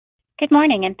Good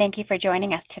morning, and thank you for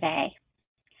joining us today.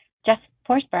 Jeff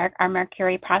Forsberg, our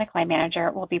Mercury Product Line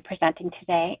Manager, will be presenting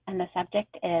today, and the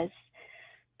subject is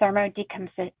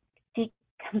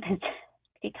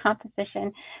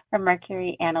thermodecomposition for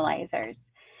mercury analyzers.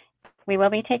 We will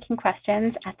be taking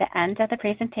questions at the end of the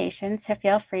presentation, so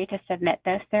feel free to submit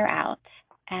those throughout.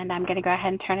 And I'm going to go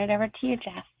ahead and turn it over to you,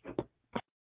 Jeff.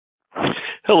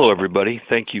 Hello, everybody.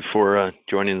 Thank you for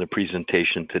joining the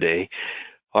presentation today.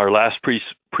 Our last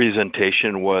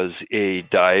presentation was a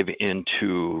dive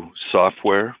into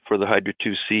software for the Hydra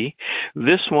IIC.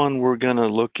 This one, we're going to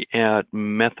look at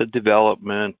method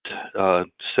development,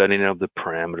 setting of the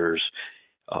parameters,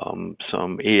 some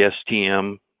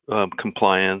ASTM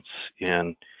compliance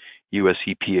and US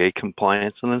EPA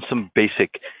compliance, and then some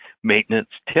basic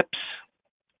maintenance tips.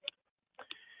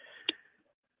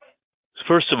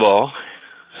 First of all,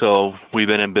 so we've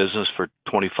been in business for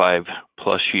 25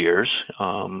 plus years,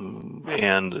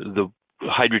 and the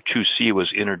Hydra IIC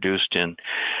was introduced in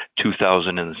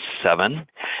 2007.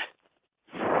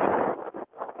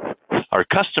 Our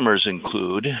customers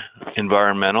include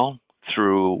environmental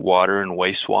through water and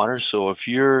wastewater. So if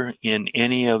you're in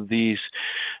any of these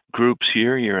groups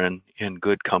here, you're in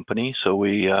good company. So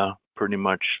we pretty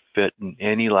much fit in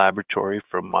any laboratory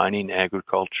from mining,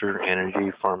 agriculture,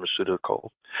 energy,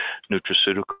 pharmaceutical,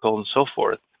 nutraceutical, and so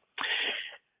forth.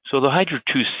 So the Hydra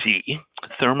IIC,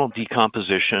 thermal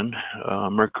decomposition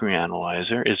mercury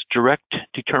analyzer, is direct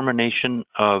determination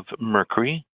of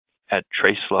mercury at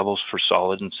trace levels for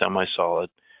solid and semi-solid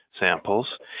samples,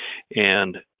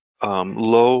 and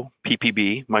low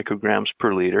ppb, micrograms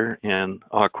per liter, in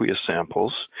aqueous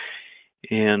samples,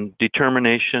 and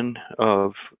determination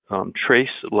of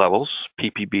trace levels,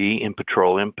 ppb, in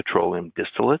petroleum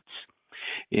distillates.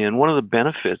 And one of the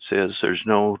benefits is there's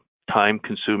no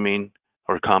time-consuming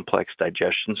or complex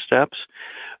digestion steps.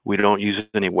 We don't use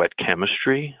any wet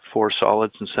chemistry for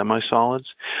solids and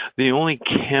semi-solids. The only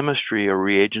chemistry or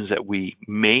reagents that we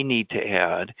may need to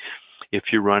add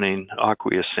if you're running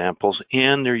aqueous samples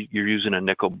and you're using a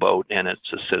nickel boat and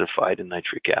it's acidified in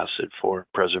nitric acid for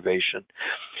preservation.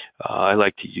 I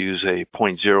like to use a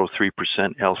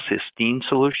 0.03% L-cysteine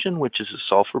solution, which is a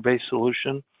sulfur-based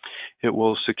solution. It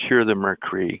will secure the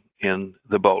mercury in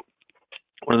the boat.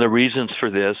 One of the reasons for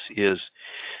this is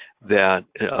that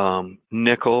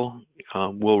nickel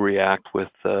will react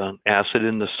with acid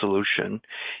in the solution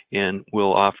and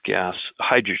will off-gas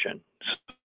hydrogen.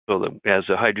 So that as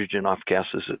the hydrogen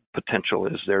off-gases, potential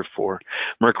is there for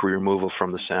mercury removal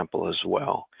from the sample as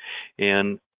well.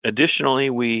 And additionally,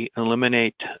 we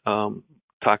eliminate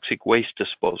toxic waste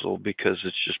disposal because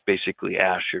it's just basically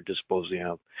ash you're disposing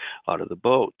of out of the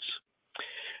boats.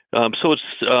 So it's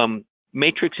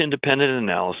matrix independent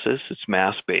analysis. It's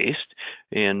mass-based,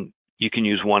 and you can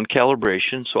use one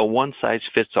calibration, so a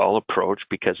one-size-fits-all approach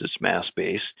because it's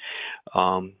mass-based.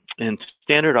 And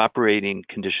standard operating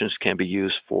conditions can be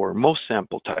used for most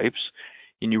sample types,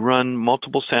 and you run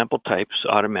multiple sample types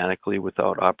automatically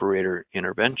without operator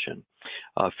intervention.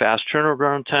 Fast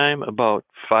turnaround time, about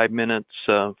 5 minutes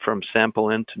from sample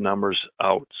in to numbers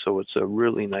out, so it's a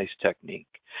really nice technique.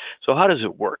 So how does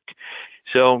it work?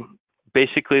 So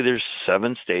basically, there's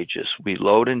 7 stages. We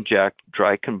load, inject,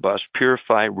 dry combust,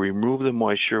 purify, remove the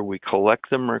moisture, we collect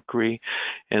the mercury,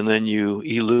 and then you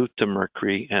elute the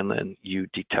mercury, and then you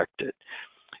detect it.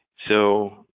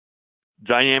 So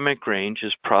dynamic range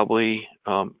is probably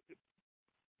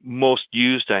most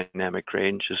used dynamic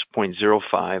range is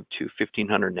 0.05 to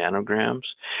 1500 nanograms,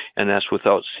 and that's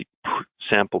without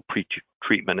sample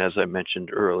pre-treatment, as I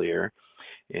mentioned earlier.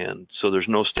 And so there's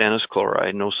no stannous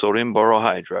chloride, no sodium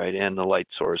borohydride, and the light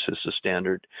source is the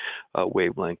standard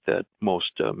wavelength that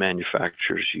most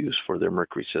manufacturers use for their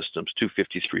mercury systems,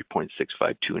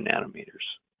 253.652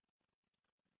 nanometers.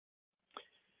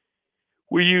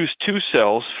 We use 2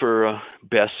 cells for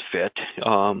best fit,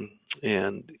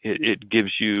 and it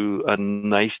gives you a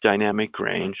nice dynamic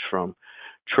range from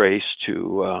trace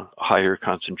to higher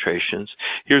concentrations.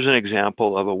 Here's an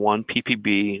example of a 1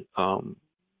 ppb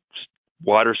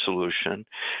water solution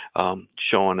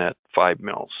shown at 5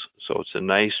 mils. So it's a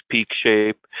nice peak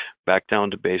shape back down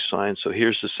to baseline. So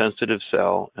here's the sensitive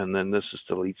cell, and then this is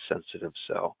the least sensitive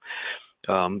cell.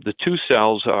 The 2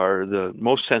 cells are, the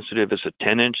most sensitive is a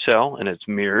 10-inch cell, and it's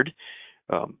mirrored.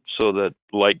 So that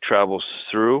light travels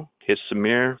through, hits the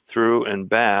mirror, through and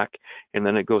back, and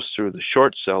then it goes through the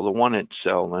short cell, the 1-inch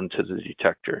cell, into the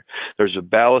detector. There's a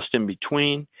ballast in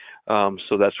between,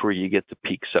 so that's where you get the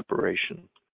peak separation.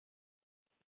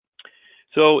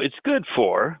 So it's good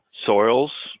for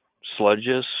soils,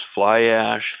 sludges, fly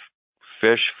ash,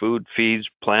 fish, food, feeds,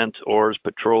 plants, ores,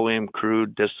 petroleum,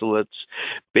 crude, distillates.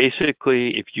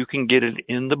 Basically, if you can get it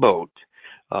in the boat,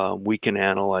 we can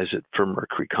analyze it for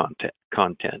mercury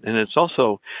content. And it's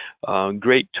also a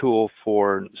great tool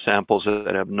for samples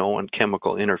that have known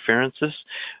chemical interferences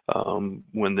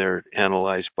when they're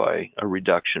analyzed by a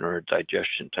reduction or a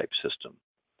digestion type system.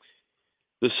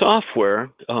 The software,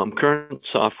 current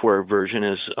software version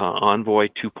is Envoy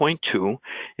 2.2,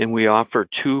 and we offer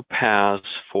two paths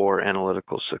for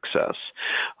analytical success.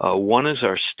 One is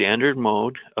our standard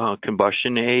mode,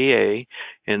 combustion AEA,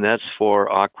 and that's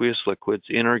for aqueous liquids,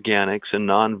 inorganics, and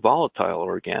non-volatile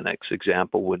organics.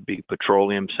 Example would be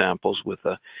petroleum samples with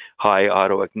a high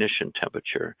autoignition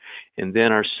temperature. And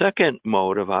then our second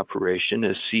mode of operation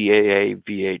is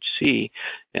CAA-VHC,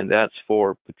 and that's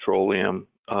for petroleum,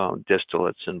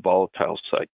 distillates, and volatile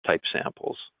type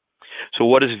samples. So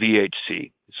what is VHC?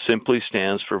 It simply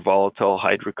stands for volatile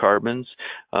hydrocarbons.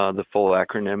 The full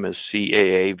acronym is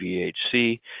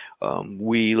CAA-VHC.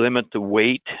 We limit the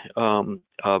weight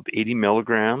of 80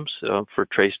 milligrams for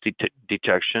trace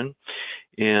detection.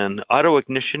 And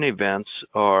autoignition events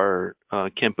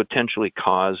can potentially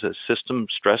cause a system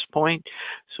stress point.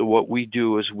 So what we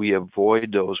do is we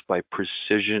avoid those by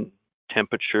precision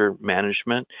temperature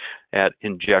management at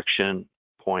injection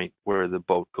point where the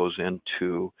boat goes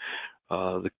into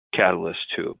the catalyst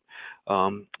tube.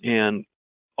 And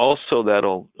also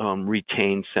that'll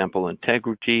retain sample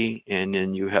integrity, and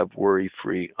then you have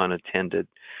worry-free unattended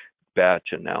batch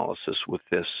analysis with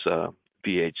this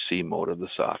VHC mode of the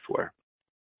software.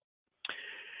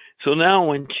 So now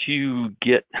once you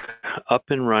get up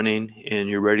and running and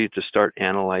you're ready to start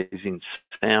analyzing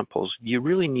samples, you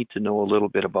really need to know a little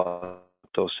bit about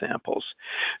those samples.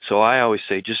 So I always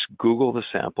say just Google the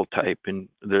sample type, and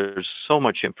there's so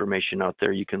much information out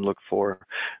there. You can look for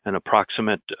an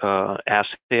approximate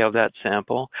assay of that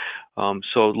sample.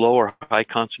 So low or high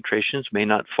concentrations may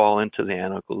not fall into the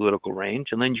analytical range,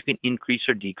 and then you can increase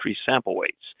or decrease sample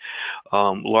weights.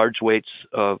 Large weights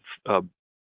of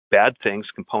bad things,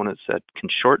 components that can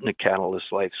shorten the catalyst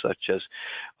life, such as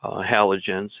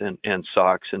halogens and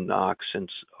SOx and NOx and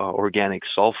organic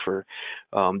sulfur,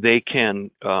 they can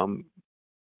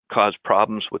cause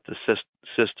problems with the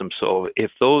system. So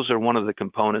if those are one of the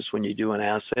components when you do an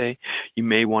assay, you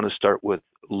may want to start with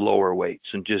lower weights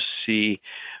and just see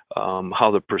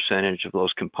how the percentage of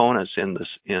those components in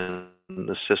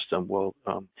the system will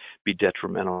be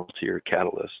detrimental to your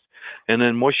catalyst. And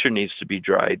then moisture needs to be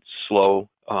dried slow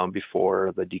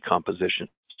before the decomposition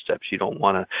steps. You don't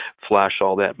want to flash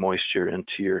all that moisture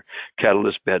into your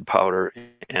catalyst bed powder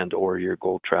and or your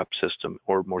gold trap system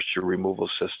or moisture removal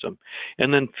system.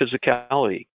 And then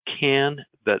physicality. Can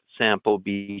that sample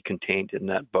be contained in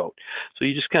that boat? So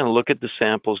you just kind of look at the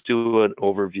samples, do an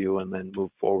overview, and then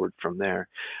move forward from there.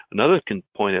 Another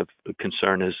point of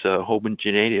concern is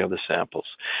homogeneity of the samples.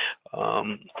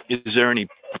 Is there any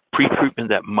pre-treatment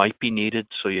that might be needed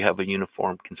so you have a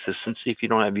uniform consistency? If you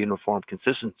don't have uniform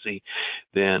consistency,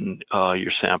 then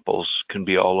your samples can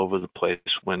be all over the place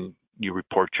when you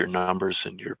report your numbers,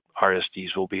 and your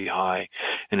RSDs will be high,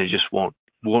 and it just won't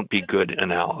be good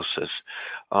analysis.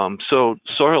 So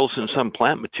soils and some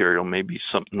plant material, maybe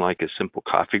something like a simple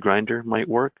coffee grinder might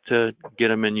work to get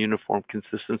them in uniform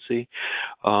consistency.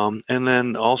 And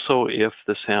then also if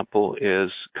the sample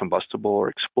is combustible or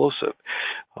explosive.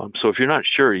 So if you're not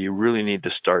sure, you really need to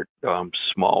start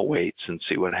small weights and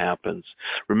see what happens.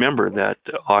 Remember that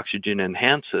oxygen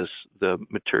enhances the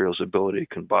material's ability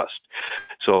to combust.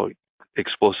 So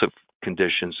explosive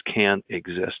conditions can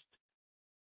exist.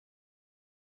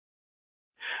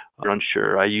 If you're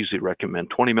unsure, I usually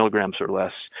recommend 20 milligrams or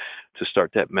less to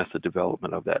start that method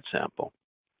development of that sample.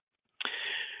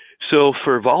 So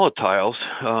for volatiles,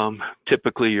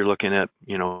 typically you're looking at,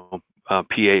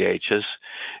 PAHs,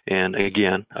 and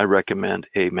again, I recommend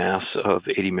a mass of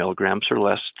 80 milligrams or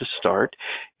less to start,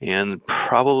 and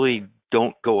probably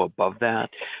don't go above that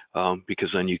because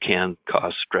then you can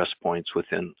cause stress points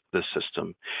within the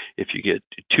system if you get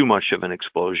too much of an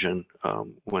explosion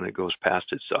when it goes past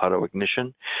its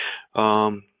autoignition.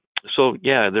 So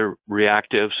yeah, they're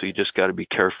reactive, so you just got to be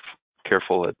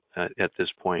careful at this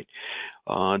point.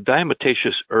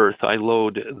 Diatomaceous earth, I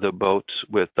load the boats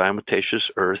with diatomaceous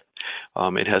earth.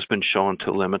 It has been shown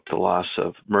to limit the loss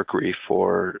of mercury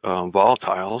for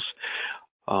volatiles.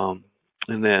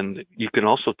 And then you can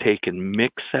also take and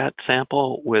mix that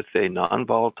sample with a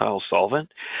non-volatile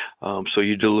solvent. So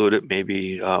you dilute it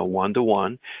maybe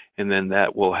 1-to-1, and then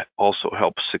that will also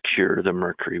help secure the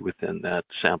mercury within that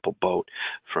sample boat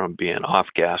from being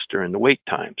off-gas during the wait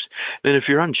times. Then if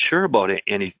you're unsure about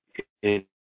any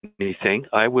anything,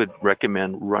 I would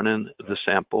recommend running the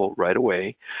sample right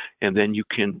away, and then you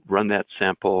can run that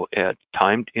sample at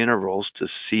timed intervals to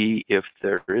see if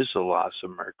there is a loss of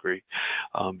mercury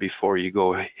before you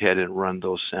go ahead and run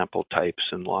those sample types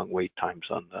and long wait times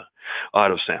on the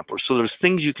auto sampler. So there's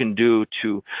things you can do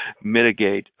to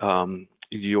mitigate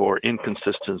your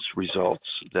inconsistent results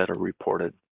that are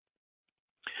reported.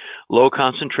 Low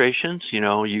concentrations,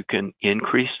 you can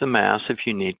increase the mass if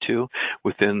you need to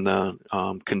within the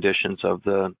conditions of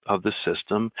the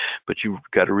system, but you've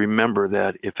got to remember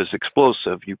that if it's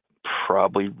explosive, you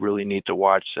probably really need to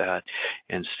watch that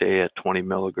and stay at 20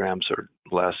 milligrams or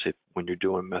less when you're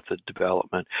doing method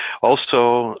development.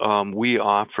 Also, we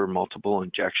offer multiple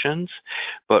injections,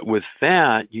 but with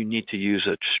that, you need to use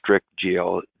a strict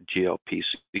GLP.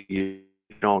 So you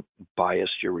don't bias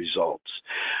your results.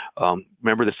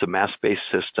 Remember, this is a mass-based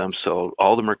system, so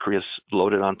all the mercury is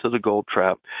loaded onto the gold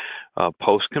trap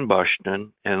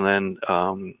post-combustion, and then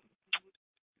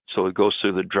so it goes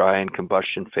through the dry and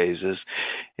combustion phases,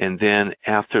 and then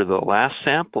after the last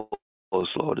sample is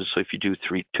loaded, so if you do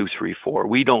 2, 3, 4,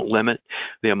 we don't limit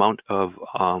the amount of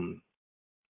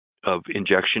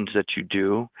injections that you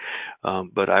do,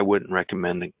 but I wouldn't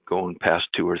recommend going past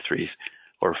 2 or 3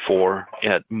 or 4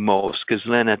 at most, because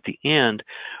then at the end,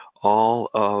 all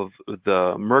of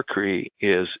the mercury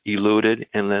is eluted,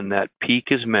 and then that peak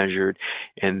is measured,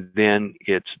 and then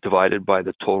it's divided by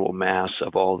the total mass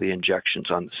of all the injections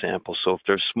on the sample. So if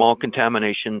there's small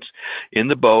contaminations in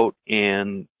the boat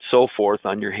and so forth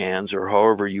on your hands, or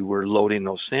however you were loading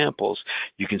those samples,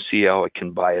 you can see how it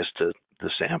can bias the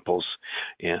samples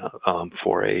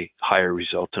for a higher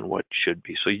result than what should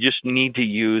be. So you just need to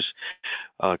use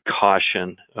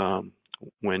caution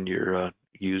when you're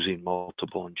using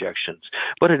multiple injections,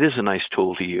 but it is a nice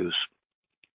tool to use.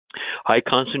 High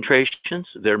concentrations,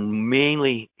 they're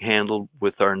mainly handled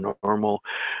with our normal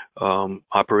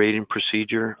operating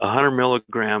procedure. 100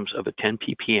 milligrams of a 10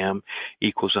 ppm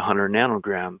equals 100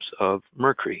 nanograms of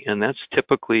mercury, and that's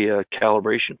typically a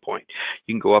calibration point.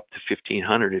 You can go up to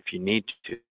 1500 if you need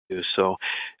to. So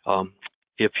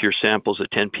if your sample's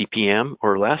at 10 ppm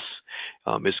or less,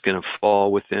 it's going to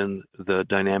fall within the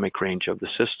dynamic range of the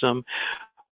system.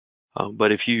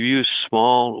 But if you use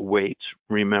small weights,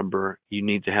 remember, you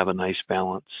need to have a nice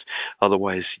balance.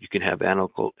 Otherwise, you can have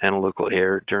analytical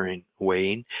error during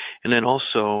weighing. And then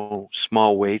also,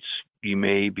 small weights, you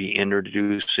may be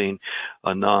introducing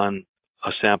a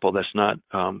sample that's not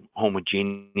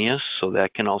homogeneous, so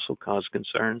that can also cause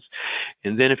concerns.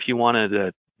 And then if you wanted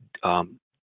to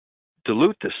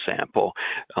dilute the sample,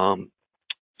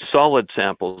 solid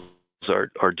samples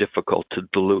are difficult to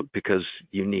dilute because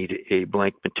you need a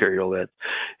blank material that's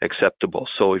acceptable.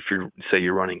 So if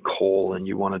you're running coal and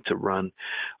you wanted to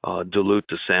dilute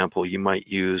the sample, you might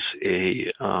use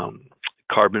a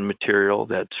carbon material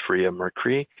that's free of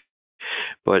mercury.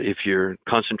 But if your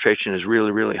concentration is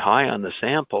really, really high on the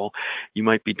sample, you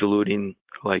might be diluting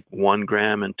like 1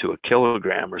 gram into a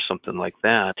kilogram or something like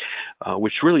that,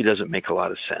 which really doesn't make a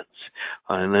lot of sense.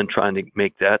 And then trying to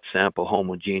make that sample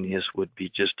homogeneous would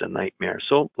be just a nightmare.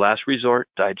 So last resort,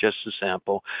 digest the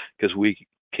sample, because we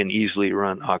can easily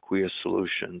run aqueous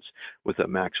solutions with a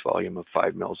max volume of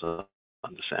 5 mils on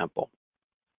the sample.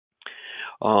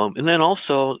 And then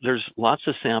also, there's lots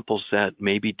of samples that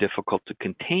may be difficult to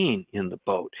contain in the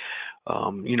boat.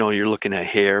 You're looking at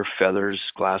hair, feathers,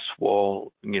 glass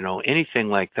wool, anything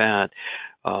like that.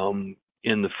 In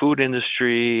the food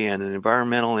industry and the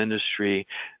environmental industry,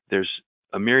 there's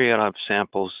a myriad of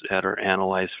samples that are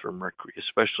analyzed for mercury,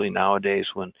 especially nowadays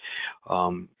when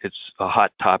it's a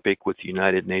hot topic with the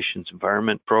United Nations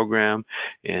Environment Program,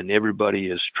 and everybody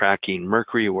is tracking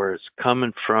mercury, where it's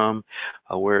coming from,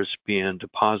 where it's being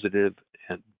deposited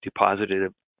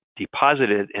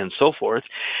and so forth.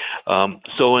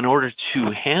 So in order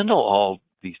to handle all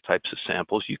these types of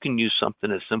samples, you can use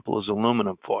something as simple as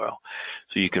aluminum foil.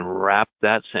 So you can wrap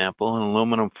that sample in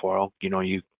aluminum foil.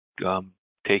 You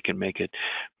take and make it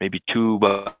maybe 2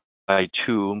 by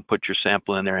 2 and put your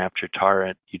sample in there. After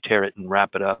you tear it and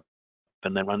wrap it up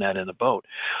and then run that in the boat.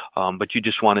 But you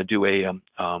just want to do a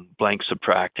blank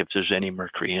subtract if there's any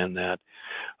mercury in that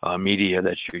media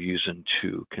that you're using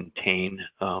to contain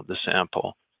the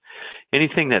sample.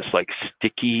 Anything that's like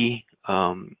sticky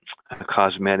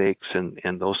cosmetics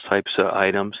and those types of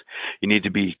items, you need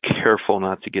to be careful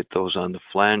not to get those on the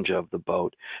flange of the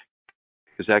boat,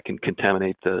 because that can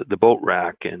contaminate the boat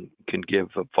rack and can give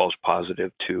a false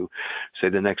positive to, say,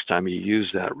 the next time you use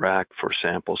that rack for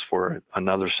samples for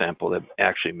another sample that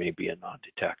actually may be a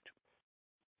non-detect.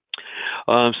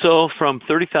 So from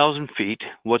 30,000 feet,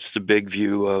 what's the big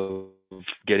view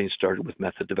getting started with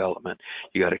method development.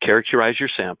 You got to characterize your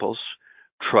samples,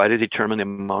 try to determine the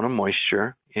amount of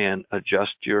moisture, and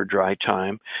adjust your dry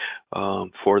time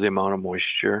for the amount of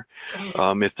moisture.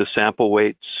 If the sample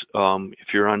weights,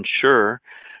 if you're unsure,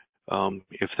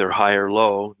 if they're high or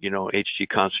low, Hg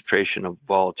concentration of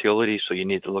volatility, so you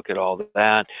need to look at all of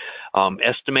that.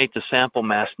 Estimate the sample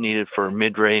mass needed for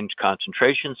mid-range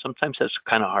concentration. Sometimes that's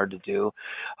kind of hard to do,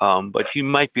 but you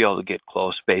might be able to get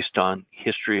close based on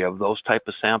history of those type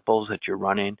of samples that you're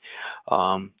running.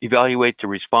 Evaluate the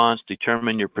response,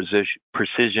 determine your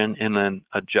precision, and then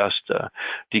adjust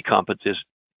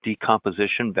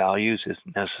decomposition values as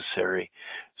necessary.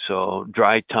 So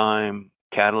dry time,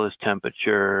 catalyst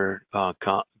temperature,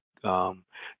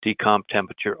 decomp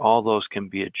temperature, all those can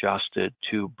be adjusted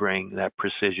to bring that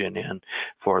precision in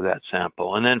for that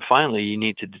sample. And then finally, you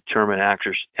need to determine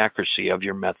accuracy of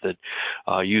your method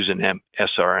using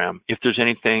SRM. If there's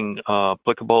anything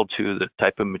applicable to the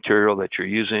type of material that you're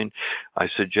using, I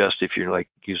suggest if you're like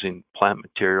using plant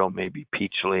material, maybe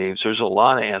peach leaves, there's a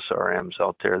lot of SRMs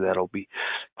out there that'll be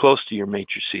close to your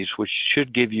matrices, which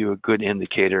should give you a good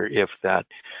indicator if that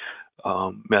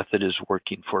method is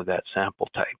working for that sample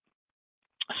type.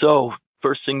 So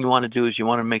first thing you want to do is you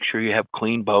want to make sure you have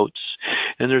clean boats,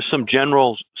 and there's some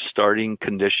general starting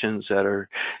conditions that are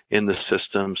in the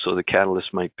system. So the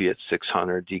catalyst might be at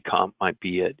 600, decomp might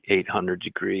be at 800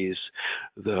 degrees,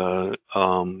 the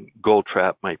gold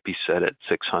trap might be set at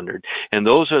 600, and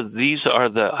these are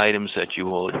the items that you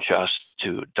will adjust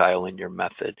to dial in your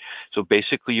method. So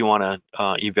basically you want to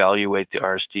evaluate the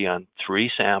RSD on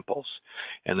 3 samples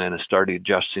and then start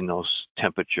adjusting those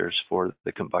temperatures for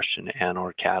the combustion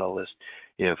and/or catalyst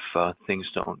if things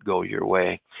don't go your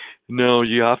way. Now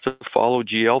you have to follow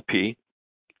GLP,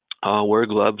 wear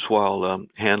gloves while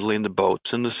handling the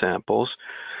boats and the samples,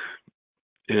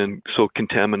 and so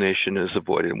contamination is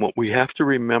avoided. And what we have to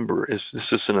remember is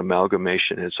this is an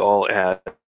amalgamation. It's all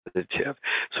additive.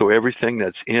 So everything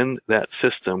that's in that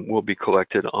system will be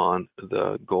collected on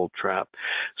the gold trap.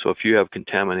 So if you have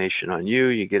contamination on you,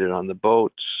 you get it on the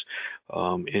boats,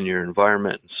 in your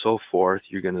environment and so forth,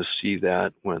 you're going to see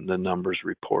that when the numbers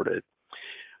reported.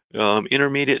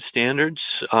 Intermediate standards,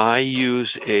 I use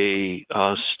a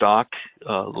stock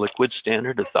liquid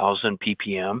standard, 1000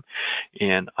 ppm,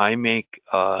 and I make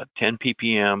 10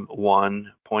 ppm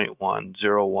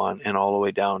 1.101 and all the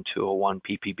way down to a 1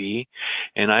 ppb,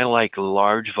 and I like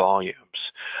large volumes.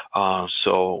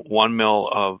 So 1 mil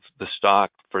of the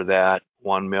stock for that,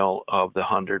 1 mil of the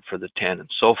 100 for the 10, and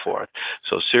so forth.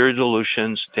 So serial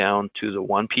dilutions down to the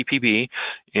 1 ppb,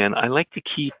 and I like to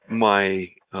keep my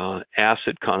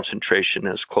acid concentration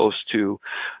as close to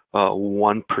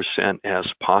 1%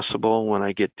 as possible when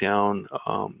I get down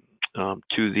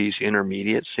to these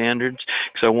intermediate standards,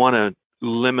 because I want to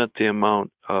limit the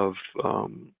amount of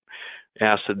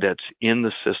acid that's in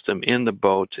the system, in the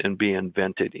boats, and being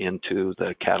vented into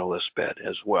the catalyst bed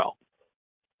as well.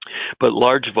 But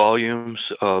large volumes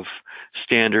of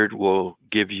standard will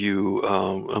give you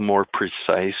a more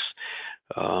precise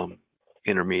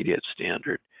intermediate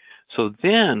standard. So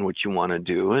then what you want to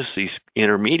do is these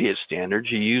intermediate standards,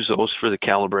 you use those for the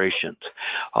calibrations.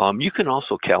 You can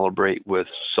also calibrate with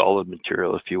solid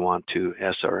material if you want to,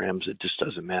 SRMs, it just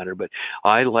doesn't matter. But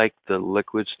I like the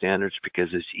liquid standards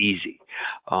because it's easy.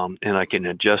 And I can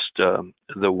adjust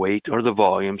the weight or the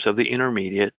volumes of the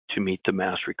intermediate to meet the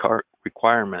mass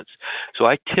requirements. So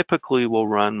I typically will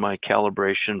run my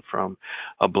calibration from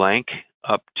a blank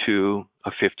up to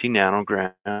a 50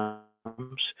 nanograms.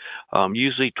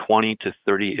 Usually 20 to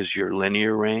 30 is your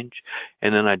linear range,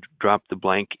 and then I drop the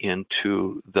blank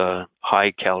into the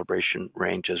high calibration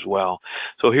range as well.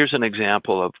 So here's an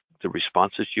example of the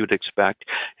responses you'd expect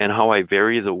and how I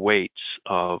vary the weights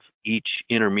of each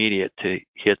intermediate to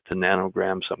hit the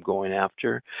nanograms I'm going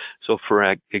after. So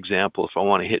for example, if I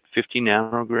want to hit 50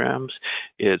 nanograms,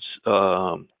 it's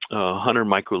 100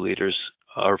 microliters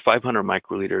or 500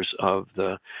 microliters of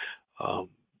the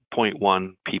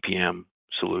 0.1 ppm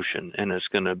solution, and it's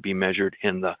going to be measured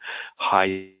in the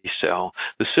high cell.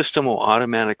 The system will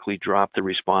automatically drop the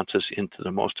responses into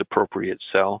the most appropriate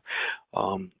cell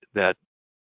that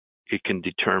it can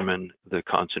determine the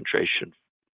concentration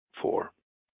for.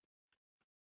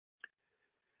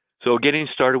 So getting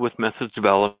started with methods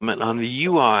development. On the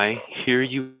UI, here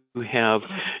you have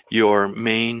your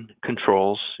main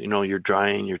controls, your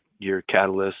drying, your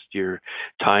catalyst, your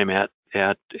time at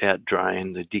at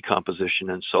drying, the decomposition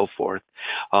and so forth.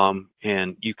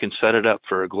 And you can set it up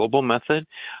for a global method.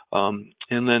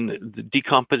 And then the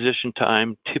decomposition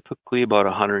time, typically about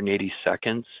 180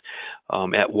 seconds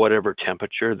at whatever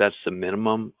temperature. That's the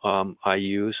minimum I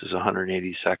use, is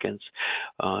 180 seconds.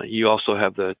 You also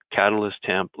have the catalyst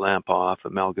temp, lamp off,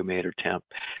 amalgamator temp.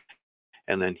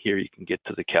 And then here you can get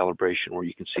to the calibration, where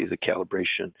you can see the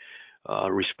calibration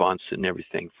response and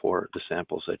everything for the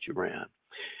samples that you ran.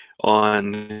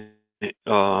 On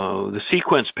the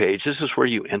sequence page, this is where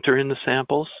you enter in the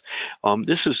samples.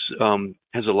 This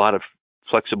has a lot of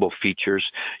flexible features.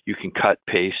 You can cut,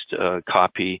 paste,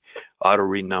 copy, auto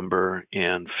renumber,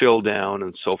 and fill down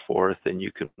and so forth. And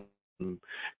you can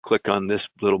click on this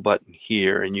little button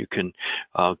here, and you can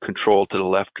control to the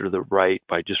left or the right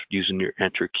by just using your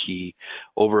enter key.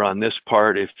 Over on this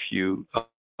part, if you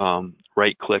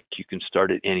right click, you can start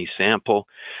at any sample,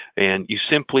 and you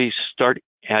simply start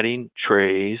adding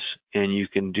trays, and you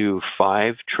can do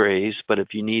 5 trays. But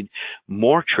if you need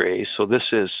more trays, so this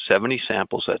is 70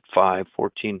 samples at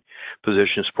 14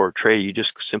 positions per tray, you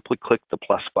just simply click the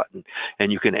plus button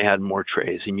and you can add more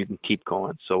trays, and you can keep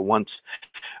going. So once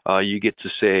you get to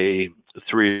say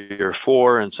 3 or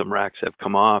 4 and some racks have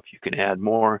come off, you can add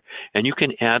more, and you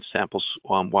can add samples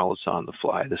while it's on the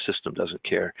fly. The system doesn't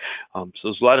care. So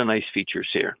there's a lot of nice features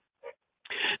here.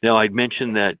 Now, I'd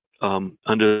mentioned that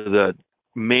under the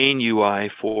main UI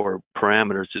for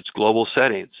parameters, it's global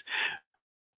settings.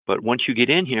 But once you get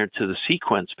in here to the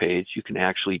sequence page, you can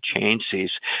actually change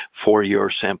these for your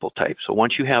sample type. So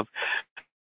once you have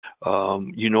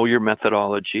you know your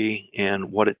methodology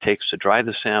and what it takes to dry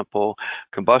the sample,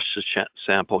 combust the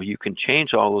sample, you can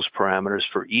change all those parameters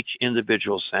for each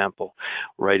individual sample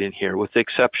right in here. With the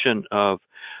exception of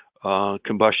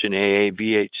combustion AA,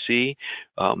 VHC,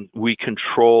 we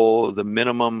control the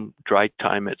minimum dry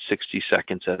time at 60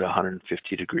 seconds at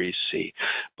 150 degrees C.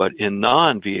 But in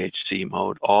non-VHC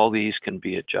mode, all these can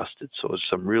be adjusted. So it's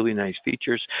some really nice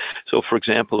features. So for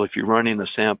example, if you're running a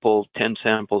sample, 10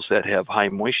 samples that have high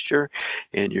moisture,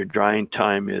 and your drying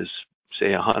time is,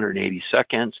 say, 180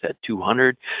 seconds at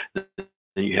 200,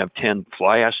 then you have 10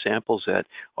 fly ash samples that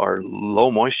are low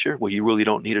moisture. Well, you really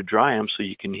don't need to dry them, so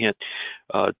you can hit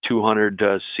 200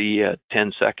 C at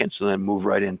 10 seconds and then move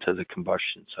right into the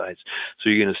combustion sides. So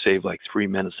you're going to save like 3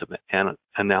 minutes of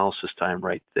analysis time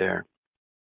right there.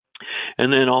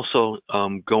 And then also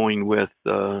going with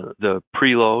the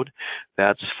preload,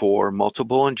 that's for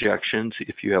multiple injections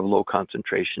if you have low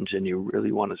concentrations and you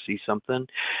really want to see something.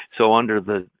 So under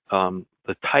the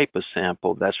type of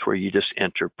sample, that's where you just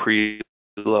enter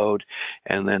preload,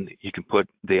 and then you can put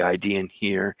the ID in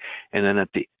here, and then at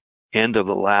the end of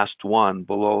the last one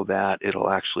below that, it'll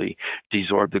actually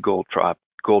desorb the gold trap,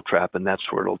 and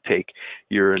that's where it'll take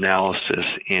your analysis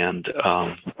and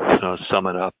sum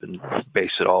it up and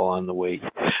base it all on the weight.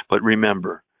 But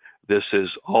remember, this is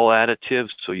all additive,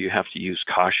 so you have to use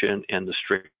caution and the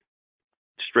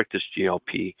strictest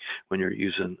GLP when you're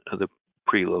using the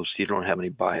preloads, so you don't have any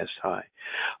bias high.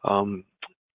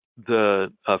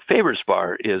 The favorites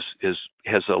bar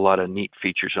has a lot of neat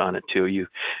features on it too. You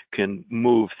can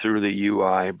move through the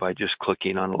UI by just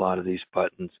clicking on a lot of these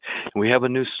buttons. And we have a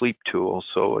new sleep tool,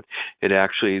 so it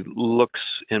actually looks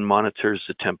and monitors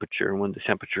the temperature. And when the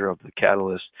temperature of the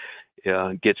catalyst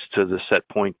gets to the set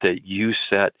point that you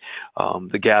set,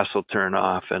 the gas will turn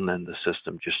off, and then the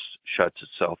system just shuts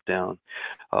itself down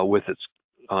with its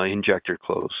injector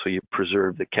closed, so you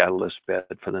preserve the catalyst bed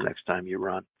for the next time you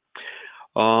run.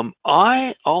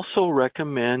 I also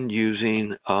recommend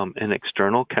using an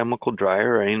external chemical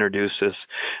dryer. I introduced this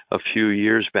a few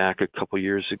years back, a couple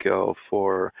years ago,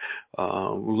 for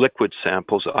liquid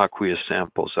samples, aqueous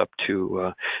samples up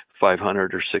to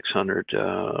 500 or 600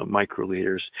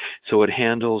 microliters. So it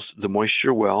handles the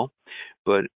moisture well,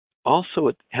 but also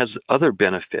it has other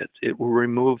benefits. It will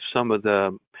remove some of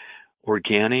the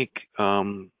organic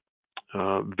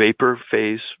vapor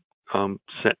phase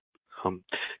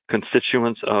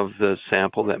constituents of the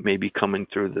sample that may be coming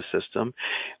through the system.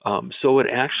 So it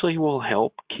actually will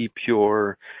help keep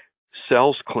your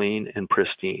cells clean and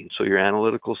pristine. So your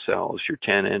analytical cells, your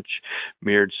 10-inch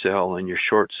mirrored cell, and your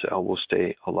short cell will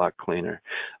stay a lot cleaner.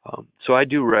 So I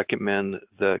do recommend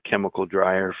the chemical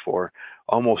dryer for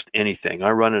almost anything.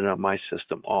 I run it on my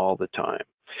system all the time.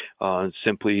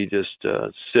 Simply just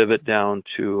sieve it down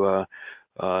to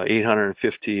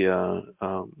 850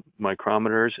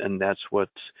 micrometers, and that's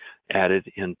what's added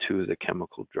into the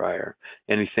chemical dryer.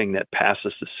 Anything that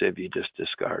passes the sieve, you just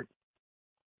discard.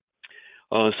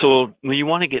 So when you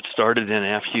want to get started, and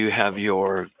after you have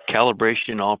your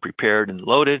calibration all prepared and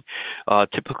loaded,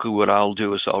 typically what I'll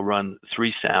do is I'll run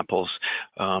 3 samples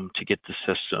to get the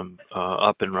system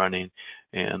up and running,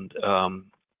 and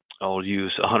I'll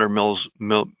use 100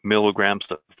 milligrams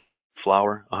of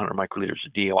flour, 100 microliters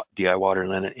of DI water,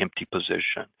 and then an empty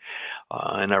position.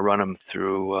 And I run them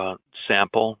through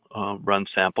run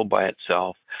sample by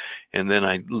itself, and then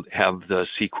I have the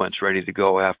sequence ready to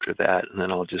go after that, and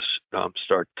then I'll just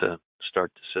start the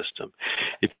system.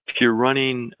 If you're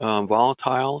running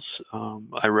volatiles,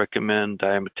 I recommend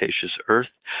diatomaceous earth.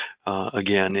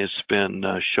 Again, it's been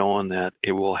shown that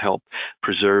it will help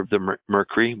preserve the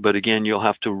mercury, but again, you'll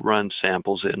have to run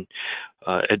samples in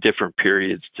at different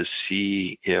periods to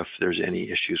see if there's any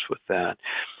issues with that.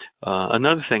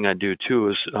 Another thing I do too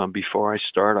is before I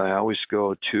start, I always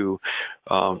go to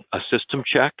a system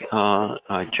check.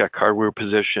 I check hardware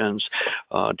positions,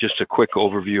 just a quick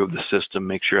overview of the system,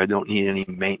 make sure I don't need any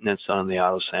maintenance on the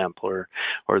auto sampler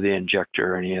or the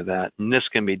injector or any of that. And this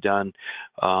can be done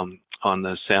on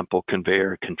the sample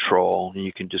conveyor control. And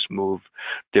you can just move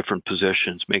different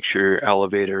positions, make sure your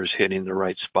elevator is hitting the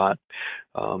right spot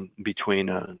between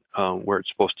where it's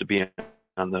supposed to be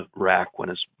on the rack when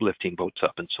it's lifting boats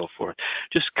up and so forth.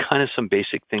 Just kind of some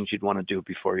basic things you'd want to do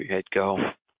before you hit go.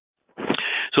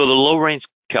 So the low range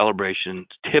calibration,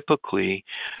 typically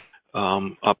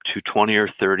up to 20 or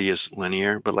 30 is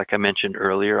linear, but like I mentioned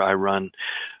earlier, I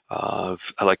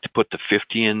like to put the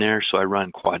 50 in there, so I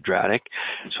run quadratic.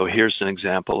 So here's an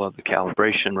example of the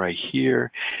calibration right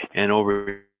here, and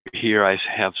over here I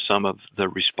have some of the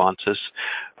responses,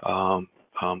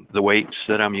 the weights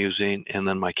that I'm using, and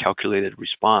then my calculated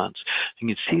response. You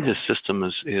can see the system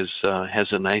has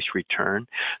a nice return.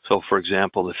 So for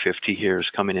example, the 50 here is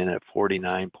coming in at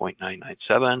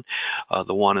 49.997.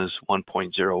 The 1 is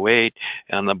 1.08.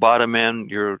 And the bottom end,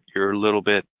 you're a little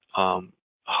bit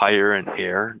higher in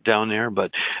air down there,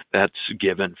 but that's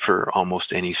given for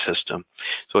almost any system.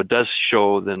 So it does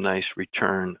show the nice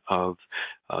return of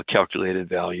calculated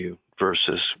value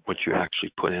versus what you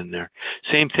actually put in there.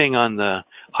 Same thing on the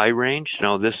high range.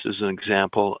 Now this is an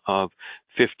example of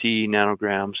 50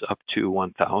 nanograms up to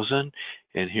 1,000.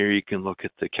 And here you can look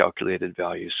at the calculated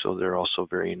values. So they're also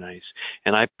very nice.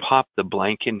 And I popped the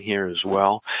blank in here as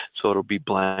well. So it'll be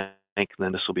blank. And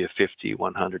then this will be a 50,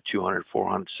 100, 200,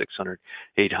 400, 600,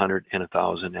 800, and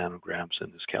 1,000 nanograms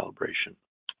in this calibration.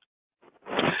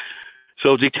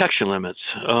 So detection limits.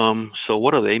 So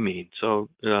what do they mean? So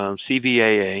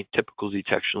CVAA, typical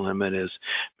detection limit is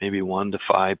maybe 1 to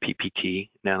 5 ppt,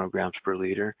 nanograms per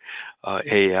liter.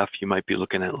 AF, you might be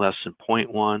looking at less than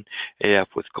 0.1. AF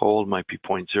with cold might be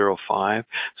 0.05.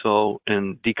 So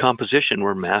in decomposition,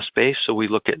 we're mass-based, so we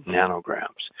look at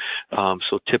nanograms.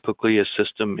 So typically a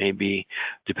system may be,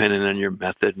 depending on your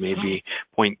method, maybe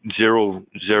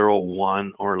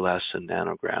 0.001 or less in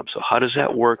nanograms. So how does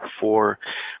that work for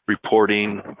reporting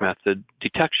method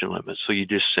detection limits? So you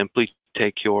just simply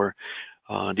take your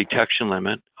detection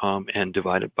limit and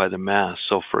divide it by the mass.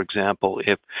 So for example,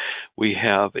 if we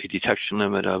have a detection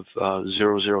limit of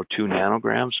 0.002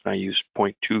 nanograms, and I use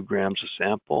 0.2 grams a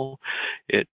sample,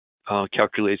 it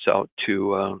calculates out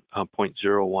to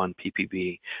 0.01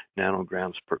 ppb,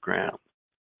 nanograms per gram.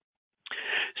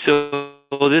 So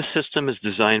this system is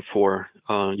designed for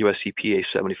US EPA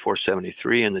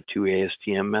 7473 and the 2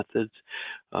 ASTM methods,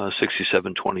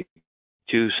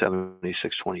 6722,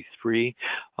 7623.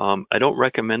 I don't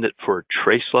recommend it for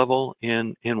trace level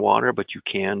in water, but you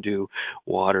can do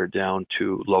water down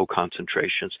to low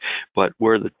concentrations. But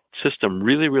where the system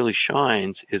really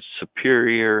shines is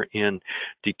superior in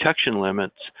detection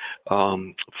limits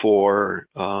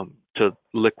to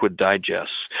liquid digest.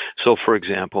 So for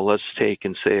example, let's take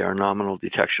and say our nominal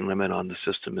detection limit on the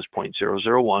system is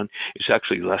 0.001. It's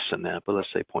actually less than that, but let's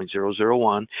say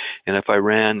 0.001. And if I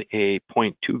ran a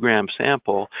 0.2 gram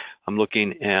sample, I'm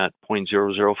looking at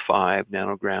 0.005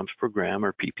 nanograms per gram,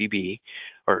 or ppb,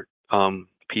 or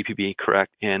ppb,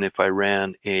 correct. And if I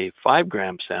ran a 5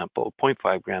 gram sample,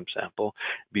 0.5 gram sample,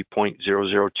 it'd be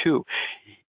 0.002.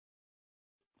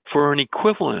 For an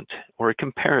equivalent or a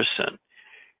comparison,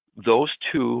 those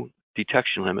two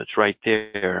detection limits right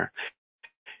there,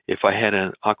 if I had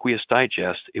an aqueous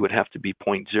digest, it would have to be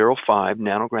 0.05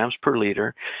 nanograms per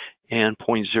liter and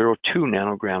 0.02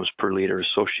 nanograms per liter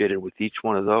associated with each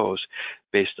one of those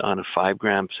based on a 5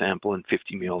 gram sample and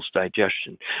 50 mLs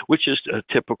digestion, which is a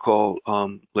typical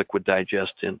liquid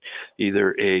digest in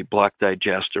either a block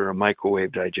digester, a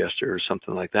microwave digester, or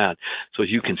something like that. So as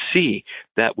you can see,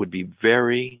 that would be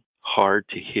very hard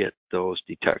to hit those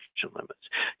detection limits.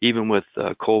 Even with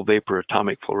cold vapor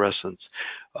atomic fluorescence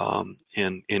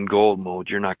in gold mode,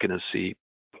 you're not going to see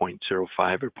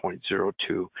 0.05 or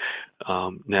 0.02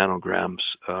 nanograms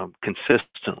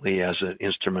consistently as an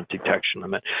instrument detection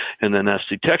limit. And then that's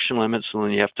detection limits, and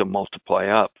then you have to multiply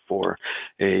up for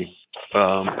a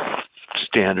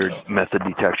standard method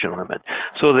detection limit.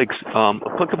 So the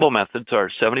applicable methods are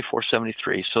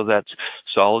 7473, so that's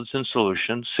solids and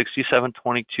solutions.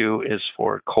 6722 is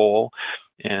for coal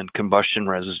and combustion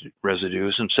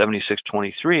residues, and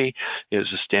 7623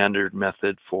 is a standard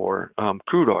method for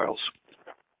crude oils.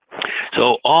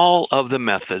 So all of the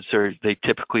methods, they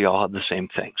typically all have the same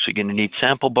thing. So you're going to need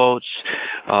sample boats,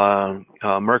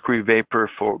 mercury vapor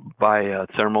by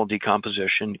thermal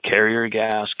decomposition, carrier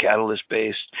gas,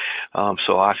 catalyst-based,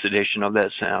 so oxidation of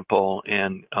that sample,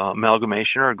 and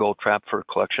amalgamation or a gold trap for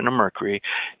collection of mercury,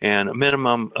 and a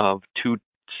minimum of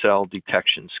 2-cell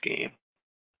detection scheme.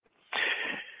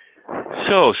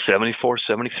 So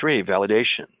 7473,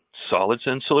 validation. Solids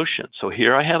and solutions. So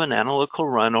here I have an analytical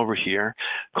run over here.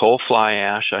 Coal fly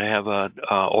ash, I have a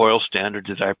oil standard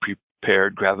that I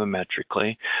prepared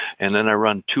gravimetrically, and then I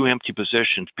run 2 empty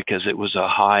positions because it was a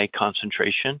high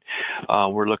concentration.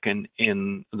 We're looking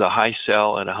in the high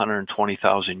cell at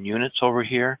 120,000 units over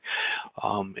here,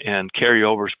 and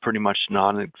carryover is pretty much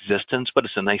non-existent, but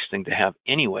it's a nice thing to have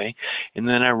anyway. And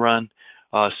then I run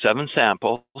 7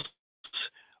 samples,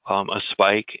 a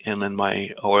spike, and then my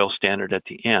oil standard at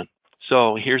the end.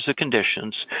 So here's the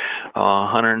conditions: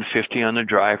 150 on the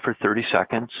dry for 30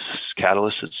 seconds,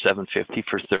 catalyst at 750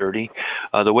 for 30.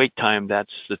 The wait time,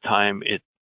 that's the time it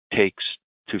takes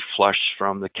to flush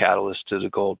from the catalyst to the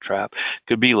gold trap.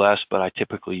 Could be less, but I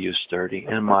typically use 30.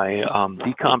 And my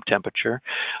decomp temperature,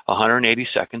 180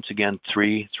 seconds, again,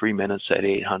 3 minutes at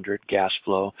 800 gas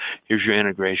flow. Here's your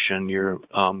integration, your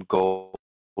gold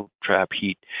trap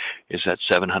heat is at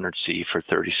 700 C for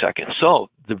 30 seconds. So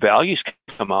the values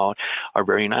come out are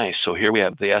very nice. So here we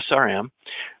have the SRM,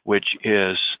 which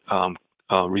is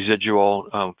residual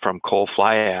from coal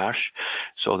fly ash.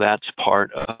 So that's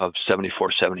part of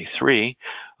 7473.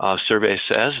 Survey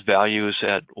says values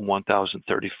at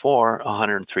 1034,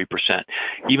 103%.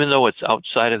 Even though it's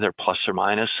outside of their plus or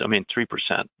minus, I mean 3%,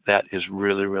 that is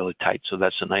really, really tight. So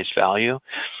that's a nice value.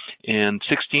 And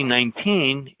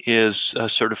 1619 is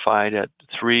certified at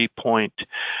 3.46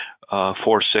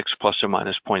 plus or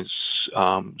minus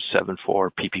 0.74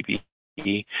 ppb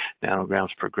nanograms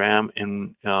per gram,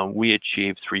 and we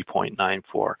achieved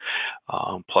 3.94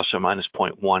 plus or minus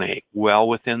 0.18, well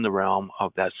within the realm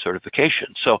of that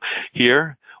certification. So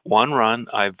here, one run,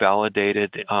 I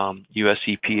validated US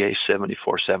EPA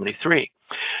 7473.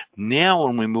 Now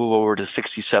when we move over to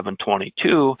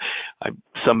 6722,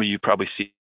 some of you probably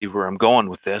see where I'm going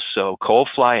with this. So coal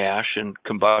fly ash and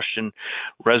combustion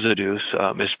residues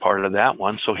is part of that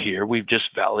one. So here we've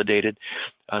just validated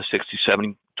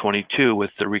 6722 with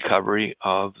the recovery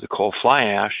of the coal fly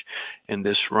ash in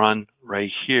this run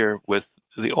right here with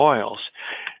the oils.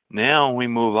 Now we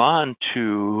move on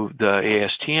to the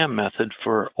ASTM method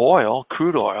for oil,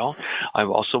 crude oil. I've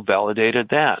also validated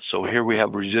that. So here we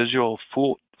have residual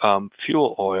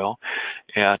fuel oil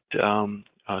at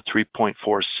 3.46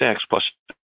 plus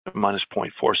minus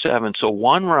 0.47. So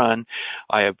one run,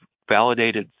 I have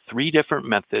validated 3 different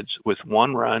methods with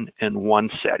one run and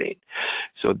one setting.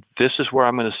 So this is where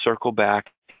I'm going to circle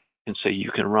back and say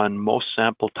you can run most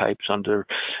sample types under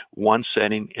one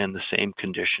setting and the same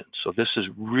conditions. So this is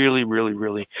really, really,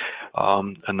 really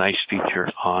a nice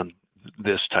feature on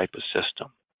this type of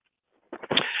system.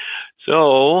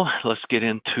 So let's get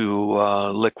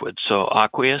into liquids. So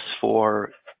aqueous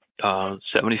for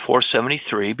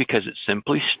 7473, because it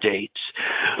simply states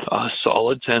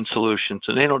solids and solutions,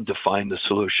 and they don't define the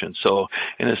solution. So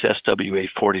in this SW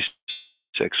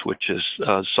 846, which is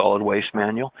solid waste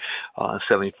manual,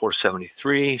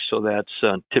 7473, so that's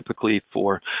typically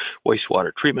for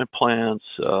wastewater treatment plants,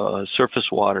 surface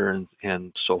water,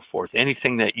 and so forth.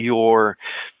 Anything that you're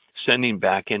sending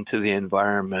back into the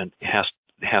environment has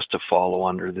to follow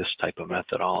under this type of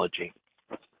methodology.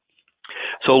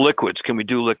 So liquids, can we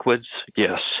do liquids?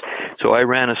 Yes. So I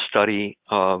ran a study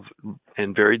of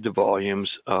and varied the volumes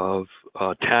of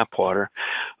tap water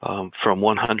from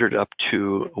 100 up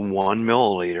to 1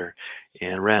 milliliter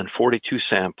and ran 42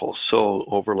 samples. So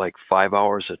over like 5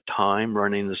 hours of time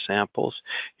running the samples.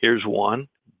 Here's one,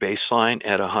 baseline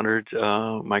at 100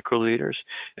 microliters,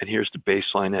 and here's the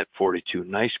baseline at 42.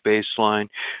 Nice baseline,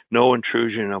 no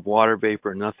intrusion of water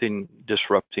vapor, nothing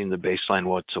disrupting the baseline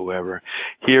whatsoever.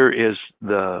 Here is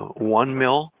the 1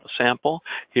 mil sample.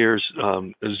 Here's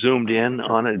zoomed in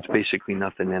on it. It's basically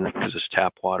nothing in it because it's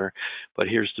tap water. But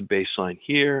here's the baseline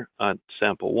here on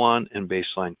sample 1 and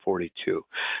baseline 42.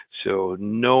 So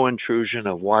no intrusion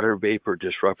of water vapor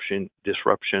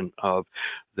disruption of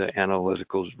the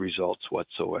analytical results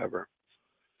whatsoever.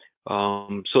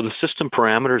 So the system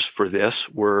parameters for this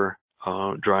were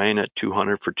drying at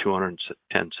 200 for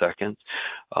 210 seconds,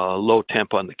 low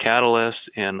temp on the catalyst,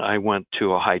 and I went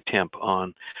to a high temp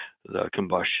on the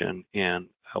combustion and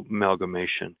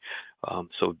amalgamation.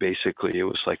 So basically it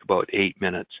was like about 8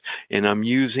 minutes. And I'm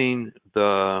using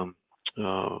the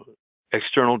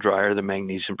external dryer, the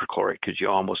magnesium perchlorate, because you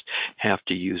almost have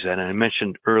to use that. And I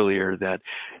mentioned earlier that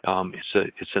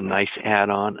it's a nice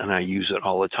add-on, and I use it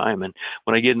all the time. And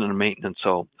when I get into maintenance,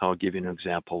 I'll give you an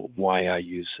example of why I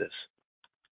use this.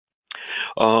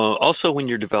 Also, when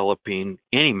you're developing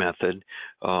any method,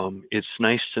 it's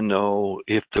nice to know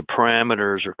if the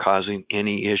parameters are causing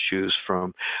any issues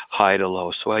from high to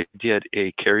low. So I did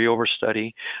a carryover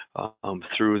study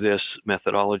through this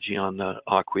methodology on the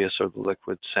aqueous or the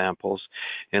liquid samples,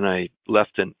 and I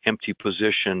left an empty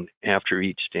position after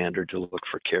each standard to look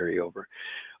for carryover.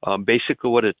 Basically,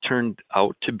 what it turned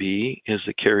out to be is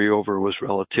the carryover was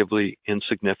relatively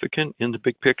insignificant in the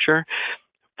big picture.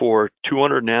 For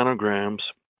 200 nanograms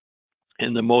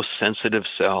in the most sensitive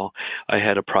cell, I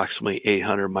had approximately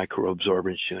 800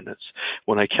 microabsorbance units.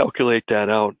 When I calculate that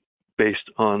out based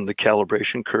on the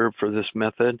calibration curve for this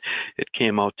method, it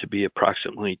came out to be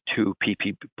approximately 0.2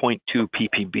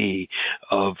 ppb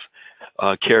of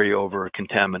carryover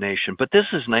contamination. But this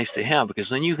is nice to have, because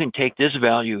then you can take this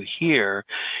value here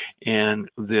and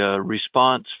the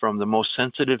response from the most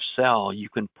sensitive cell, you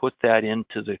can put that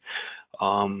into the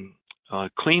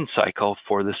clean cycle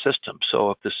for the system.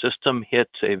 So if the system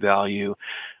hits a value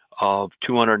of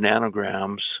 200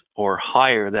 nanograms or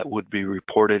higher that would be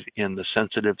reported in the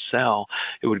sensitive cell,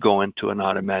 it would go into an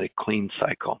automatic clean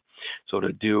cycle. So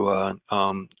to do a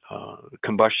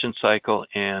combustion cycle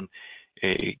and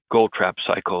a gold trap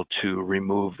cycle to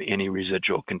remove any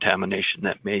residual contamination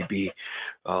that may be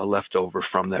left over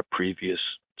from that previous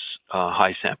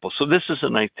high sample. So this is a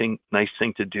nice thing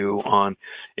to do on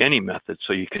any method,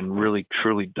 so you can really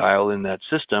truly dial in that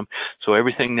system so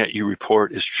everything that you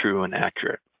report is true and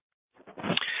accurate.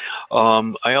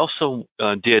 I also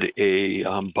did a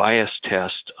bias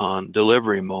test on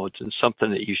delivery modes, and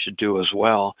something that you should do as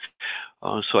well.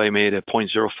 So I made a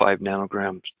 0.05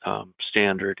 nanogram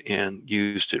standard and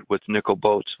used it with nickel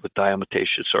boats, with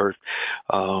diatomaceous earth,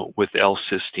 with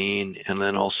L-cysteine, and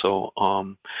then also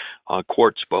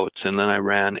quartz boats. And then I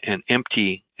ran an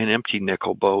empty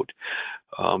nickel boat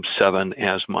 7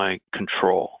 as my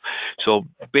control. So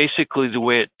basically the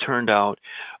way it turned out,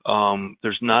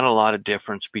 there's not a lot of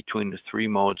difference between the 3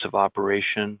 modes of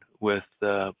operation with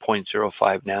the 0.05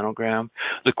 nanogram.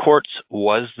 The quartz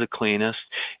was the cleanest,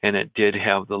 and it did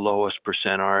have the lowest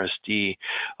percent RSD,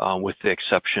 with the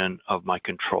exception of my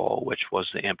control, which was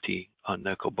the empty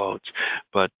nickel boats.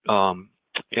 But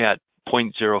at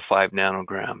 0.05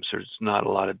 nanograms, there's not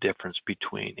a lot of difference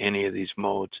between any of these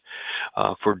modes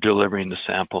for delivering the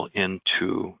sample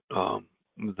into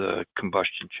the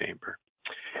combustion chamber.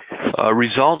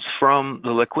 Results from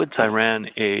the liquids, I ran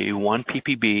a 1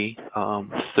 ppb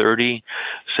 30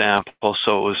 sample,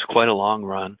 so it was quite a long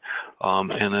run,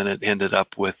 and then it ended up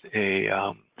with a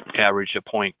average of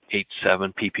 0.87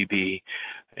 ppb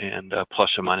and plus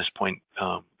or minus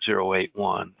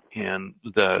 0.081, and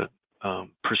the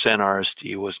percent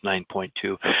RSD was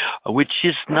 9.2, which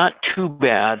is not too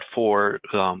bad for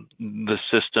the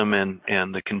system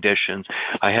and the conditions.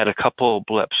 I had a couple of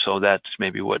blips, so that's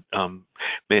maybe what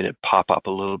made it pop up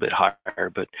a little bit higher,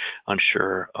 but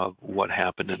unsure of what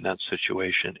happened in that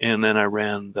situation. And then I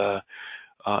ran the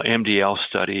MDL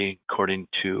study according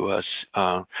to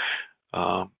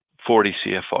 40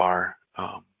 CFR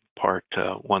Part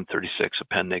 136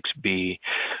 Appendix B,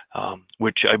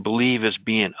 which I believe is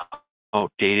being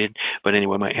outdated, but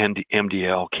anyway, my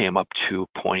MDL came up to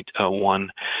 0.1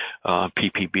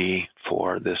 ppb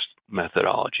for this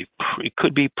methodology. It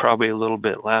could be probably a little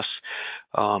bit less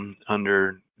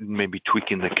under maybe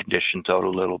tweaking the conditions out a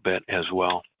little bit as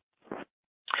well.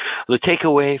 The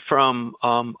takeaway from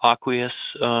aqueous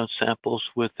samples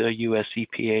with the US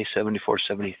EPA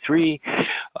 7473,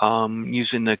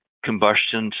 using the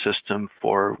combustion system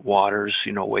for waters,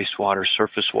 wastewater,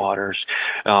 surface waters.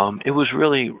 It was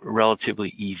really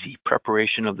relatively easy.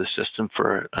 Preparation of the system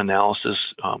for analysis,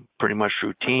 pretty much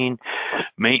routine.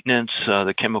 Maintenance,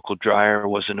 the chemical dryer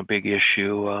wasn't a big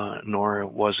issue, nor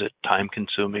was it time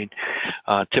consuming.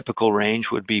 Typical range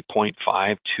would be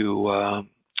 0.5 to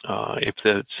if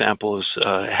the sample is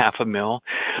half a mil,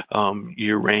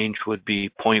 your range would be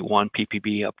 0.1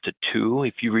 ppb up to 2.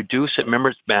 If you reduce it, remember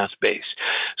it's mass-based.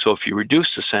 So if you reduce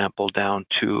the sample down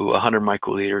to 100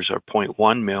 microliters or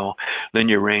 0.1 mil, then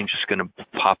your range is going to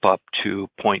pop up to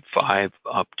 0.5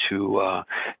 up to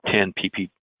 10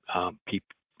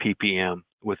 ppm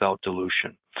without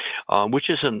dilution,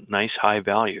 which is a nice high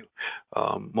value.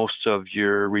 Most of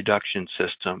your reduction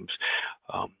systems,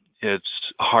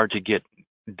 it's hard to get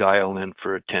dial in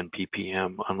for a 10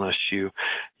 ppm unless you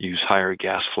use higher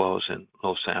gas flows in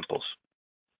low samples.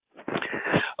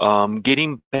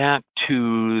 Getting back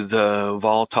to the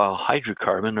volatile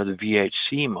hydrocarbon, or the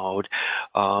VHC mode,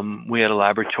 we had a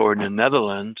laboratory in the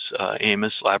Netherlands,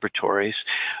 Amos Laboratories.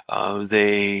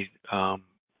 They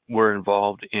were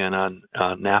involved in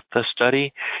a naphtha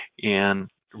study and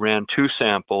ran 2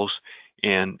 samples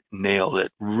and nailed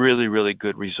it. Really, really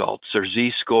good results. Their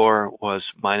Z-score was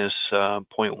minus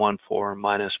 0.14,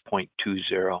 minus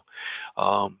 0.20.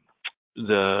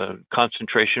 The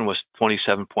concentration was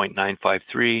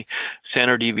 27.953.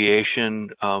 Standard deviation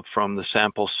from the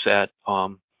sample set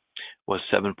was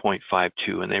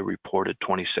 7.52, and they reported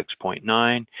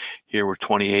 26.9. Here were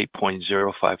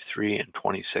 28.053 and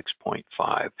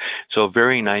 26.5. So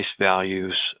very nice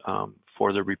values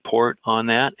for the report on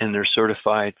that, and they're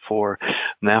certified for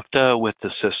naphtha with the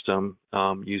system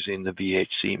using the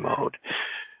VHC mode.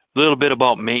 A little bit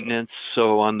about maintenance.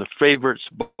 So on the favorites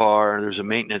bar, there's a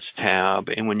maintenance tab,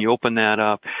 and when you open that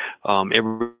up,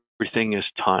 everything is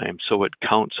timed, so it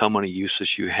counts how many uses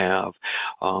you have.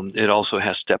 It also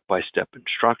has step-by-step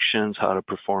instructions, how to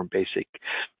perform basic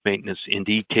maintenance in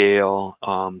detail.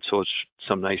 So it's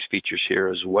some nice features here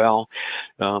as well.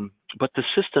 But the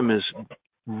system is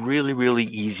really, really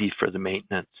easy for the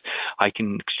maintenance. I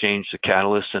can exchange the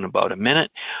catalyst in about a minute.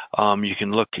 You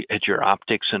can look at your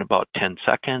optics in about 10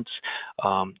 seconds.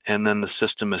 And then the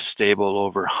system is stable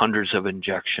over hundreds of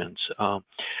injections.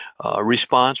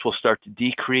 Response will start to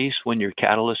decrease when your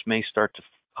catalyst may start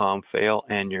to fail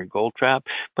and your gold trap,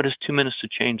 but it's 2 minutes to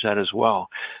change that as well.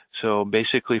 So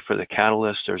basically for the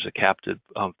catalyst, there's a captive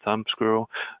thumb screw.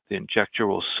 The injector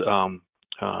will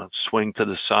swing to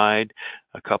the side,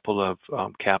 a couple of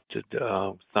captive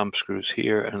thumb screws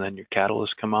here, and then your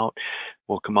catalyst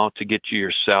will come out to get you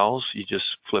your cells. You just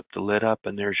flip the lid up,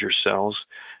 and there's your cells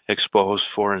exposed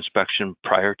for inspection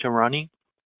prior to running.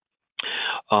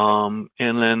 And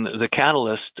then the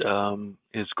catalyst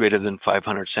is greater than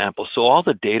 500 samples. So all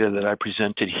the data that I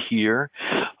presented here,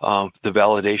 the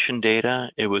validation data,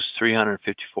 it was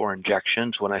 354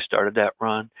 injections when I started that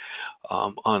run.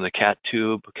 On the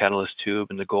catalyst tube,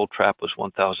 and the gold trap was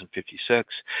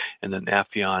 1,056, and the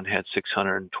Nafion had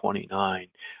 629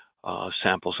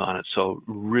 samples on it. So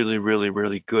really, really,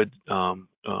 really good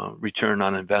return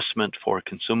on investment for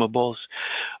consumables.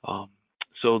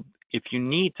 So if you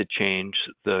need to change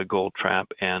the gold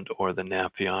trap and or the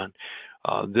Nafion,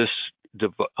 this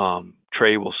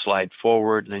tray will slide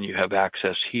forward, and then you have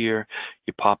access here.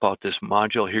 You pop out this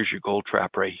module. Here's your gold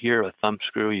trap right here, a thumb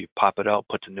screw. You pop it out,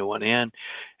 put the new one in,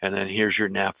 and then here's your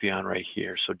Nafion right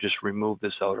here. So just remove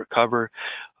this outer cover,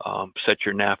 set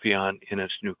your Nafion in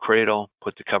its new cradle,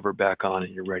 put the cover back on,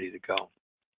 and you're ready to go.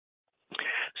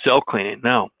 Cell cleaning.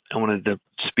 Now, I wanted to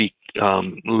speak a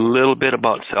little bit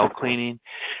about cell cleaning.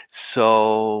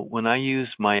 So when I use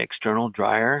my external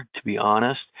dryer, to be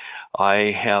honest,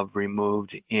 I have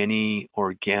removed any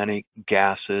organic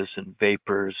gases and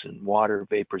vapors and water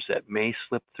vapors that may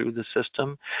slip through the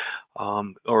system,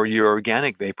 or your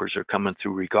organic vapors are coming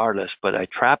through regardless, but I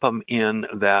trap them in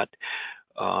that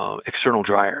external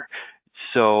dryer.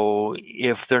 So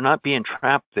if they're not being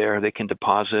trapped there, they can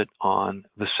deposit on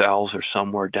the cells or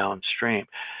somewhere downstream.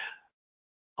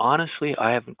 Honestly,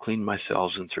 I haven't cleaned my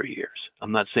cells in 3 years.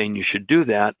 I'm not saying you should do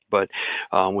that, but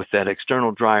with that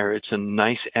external dryer, it's a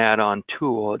nice add-on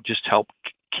tool. It just helps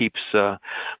keeps the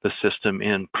system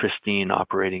in pristine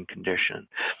operating condition.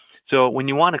 So when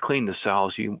you want to clean the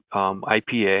cells, you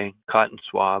IPA, cotton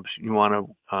swabs, you want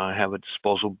to have a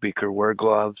disposable beaker, wear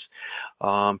gloves,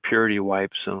 purity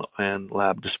wipes, and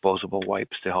lab disposable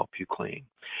wipes to help you clean.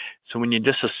 So when you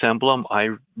disassemble them, I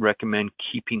recommend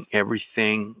keeping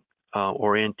everything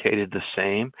orientated the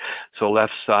same. So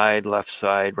left side, right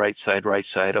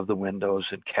side of the windows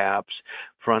and caps,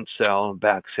 front cell and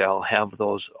back cell, have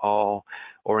those all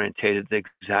orientated the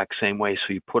exact same way.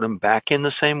 So you put them back in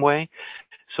the same way.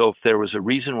 So if there was a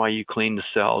reason why you cleaned the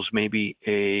cells, maybe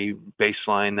a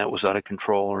baseline that was out of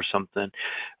control or something,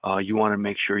 you want to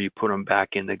make sure you put them back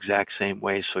in the exact same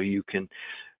way so you can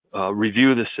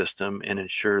review the system and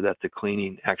ensure that the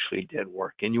cleaning actually did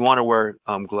work. And you want to wear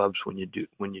gloves when you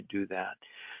do that.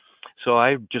 So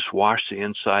I just wash the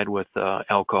inside with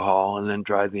alcohol and then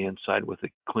dry the inside with a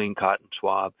clean cotton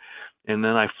swab. And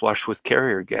then I flush with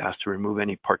carrier gas to remove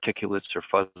any particulates or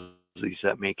fuzzies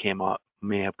that may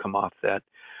have come off that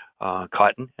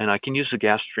cotton. And I can use the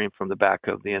gas stream from the back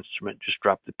of the instrument, just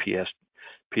drop the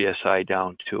PSI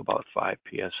down to about 5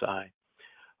 PSI.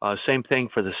 Same thing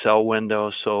for the cell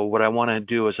windows. So what I want to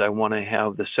do is I want to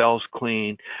have the cells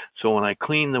clean. So when I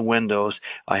clean the windows,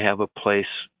 I have a place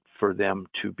for them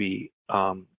to be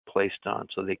placed on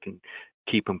so they can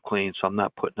keep them clean. So I'm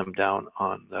not putting them down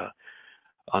on the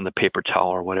paper towel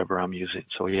or whatever I'm using.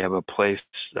 So you have a place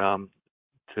to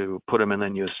put them and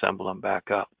then you assemble them back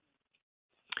up.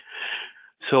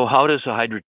 So how does the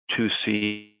Hydra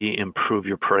IIC improve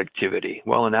your productivity?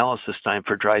 Well, analysis time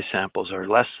for dry samples are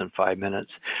less than 5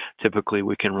 minutes. Typically,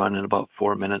 we can run in about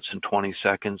 4 minutes and 20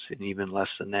 seconds, and even less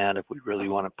than that if we really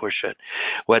want to push it.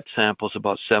 Wet samples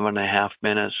about 7.5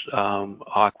 minutes.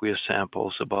 Aqueous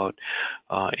samples about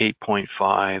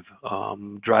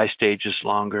 8.5. Dry stages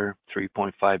longer,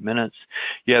 3.5 minutes.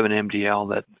 You have an MDL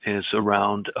that is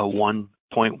around a 1.1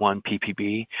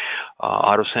 ppb.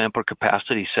 Auto sampler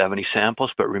capacity 70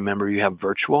 samples, but remember you have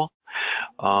virtual.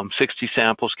 60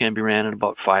 samples can be ran in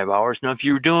about 5 hours. Now, if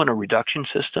you're doing a reduction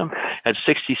system, at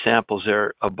 60 samples,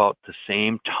 they're about the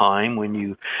same time when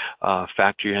you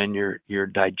factor in your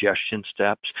digestion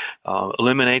steps.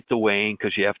 Eliminate the weighing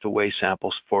because you have to weigh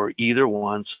samples for either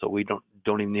one, so we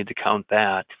don't even need to count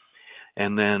that.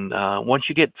 And then once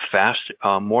you get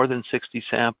more than 60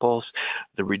 samples,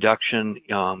 the reduction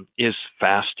is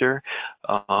faster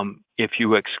if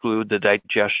you exclude the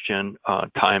digestion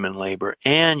time and labor,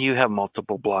 and you have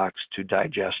multiple blocks to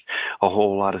digest a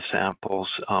whole lot of samples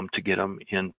to get them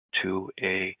into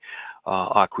a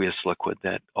aqueous liquid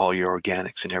that all your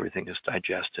organics and everything is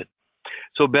digested.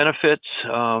 So benefits,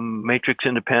 matrix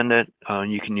independent.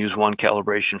 You can use one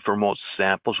calibration for most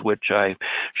samples, which I've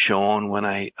shown when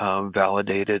I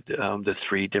validated the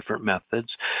 3 different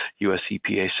methods, US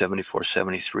EPA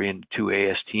 7473 and 2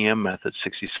 ASTM methods,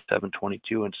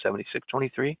 6722 and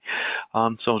 7623.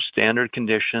 So standard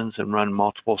conditions and run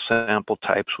multiple sample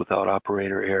types without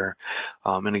operator error.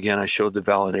 And again, I showed the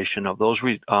validation of those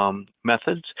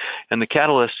methods. And the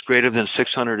catalyst greater than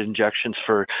 600 injections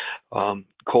for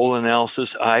coal analysis,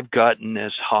 I've gotten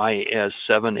as high as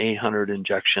 700-800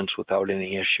 injections without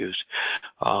any issues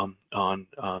on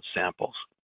samples.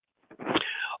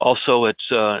 Also,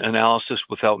 it's analysis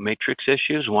without matrix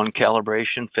issues. One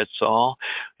calibration fits all.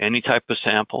 Any type of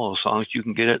sample, as long as you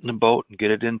can get it in the boat and get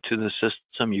it into the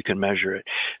system, you can measure it.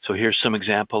 So here's some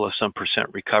example of some percent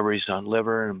recoveries on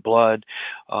liver and blood,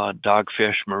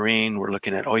 dogfish, marine. We're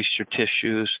looking at oyster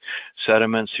tissues,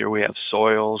 sediments. Here we have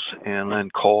soils, and then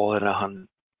coal at 100.6%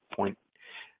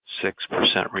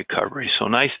 recovery. So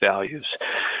nice values.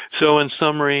 So in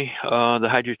summary, the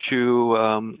Hydra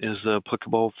II is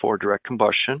applicable for direct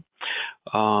combustion.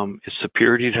 Its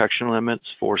superior detection limits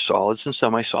for solids and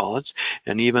semi-solids,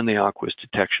 and even the aqueous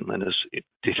detection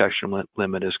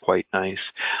limit is quite nice.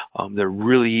 They're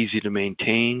really easy to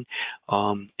maintain,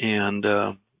 and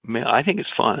I think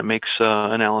it's fun. It makes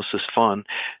analysis fun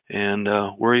and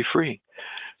worry-free.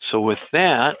 So with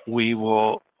that, we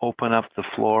will open up the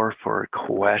floor for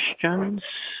questions.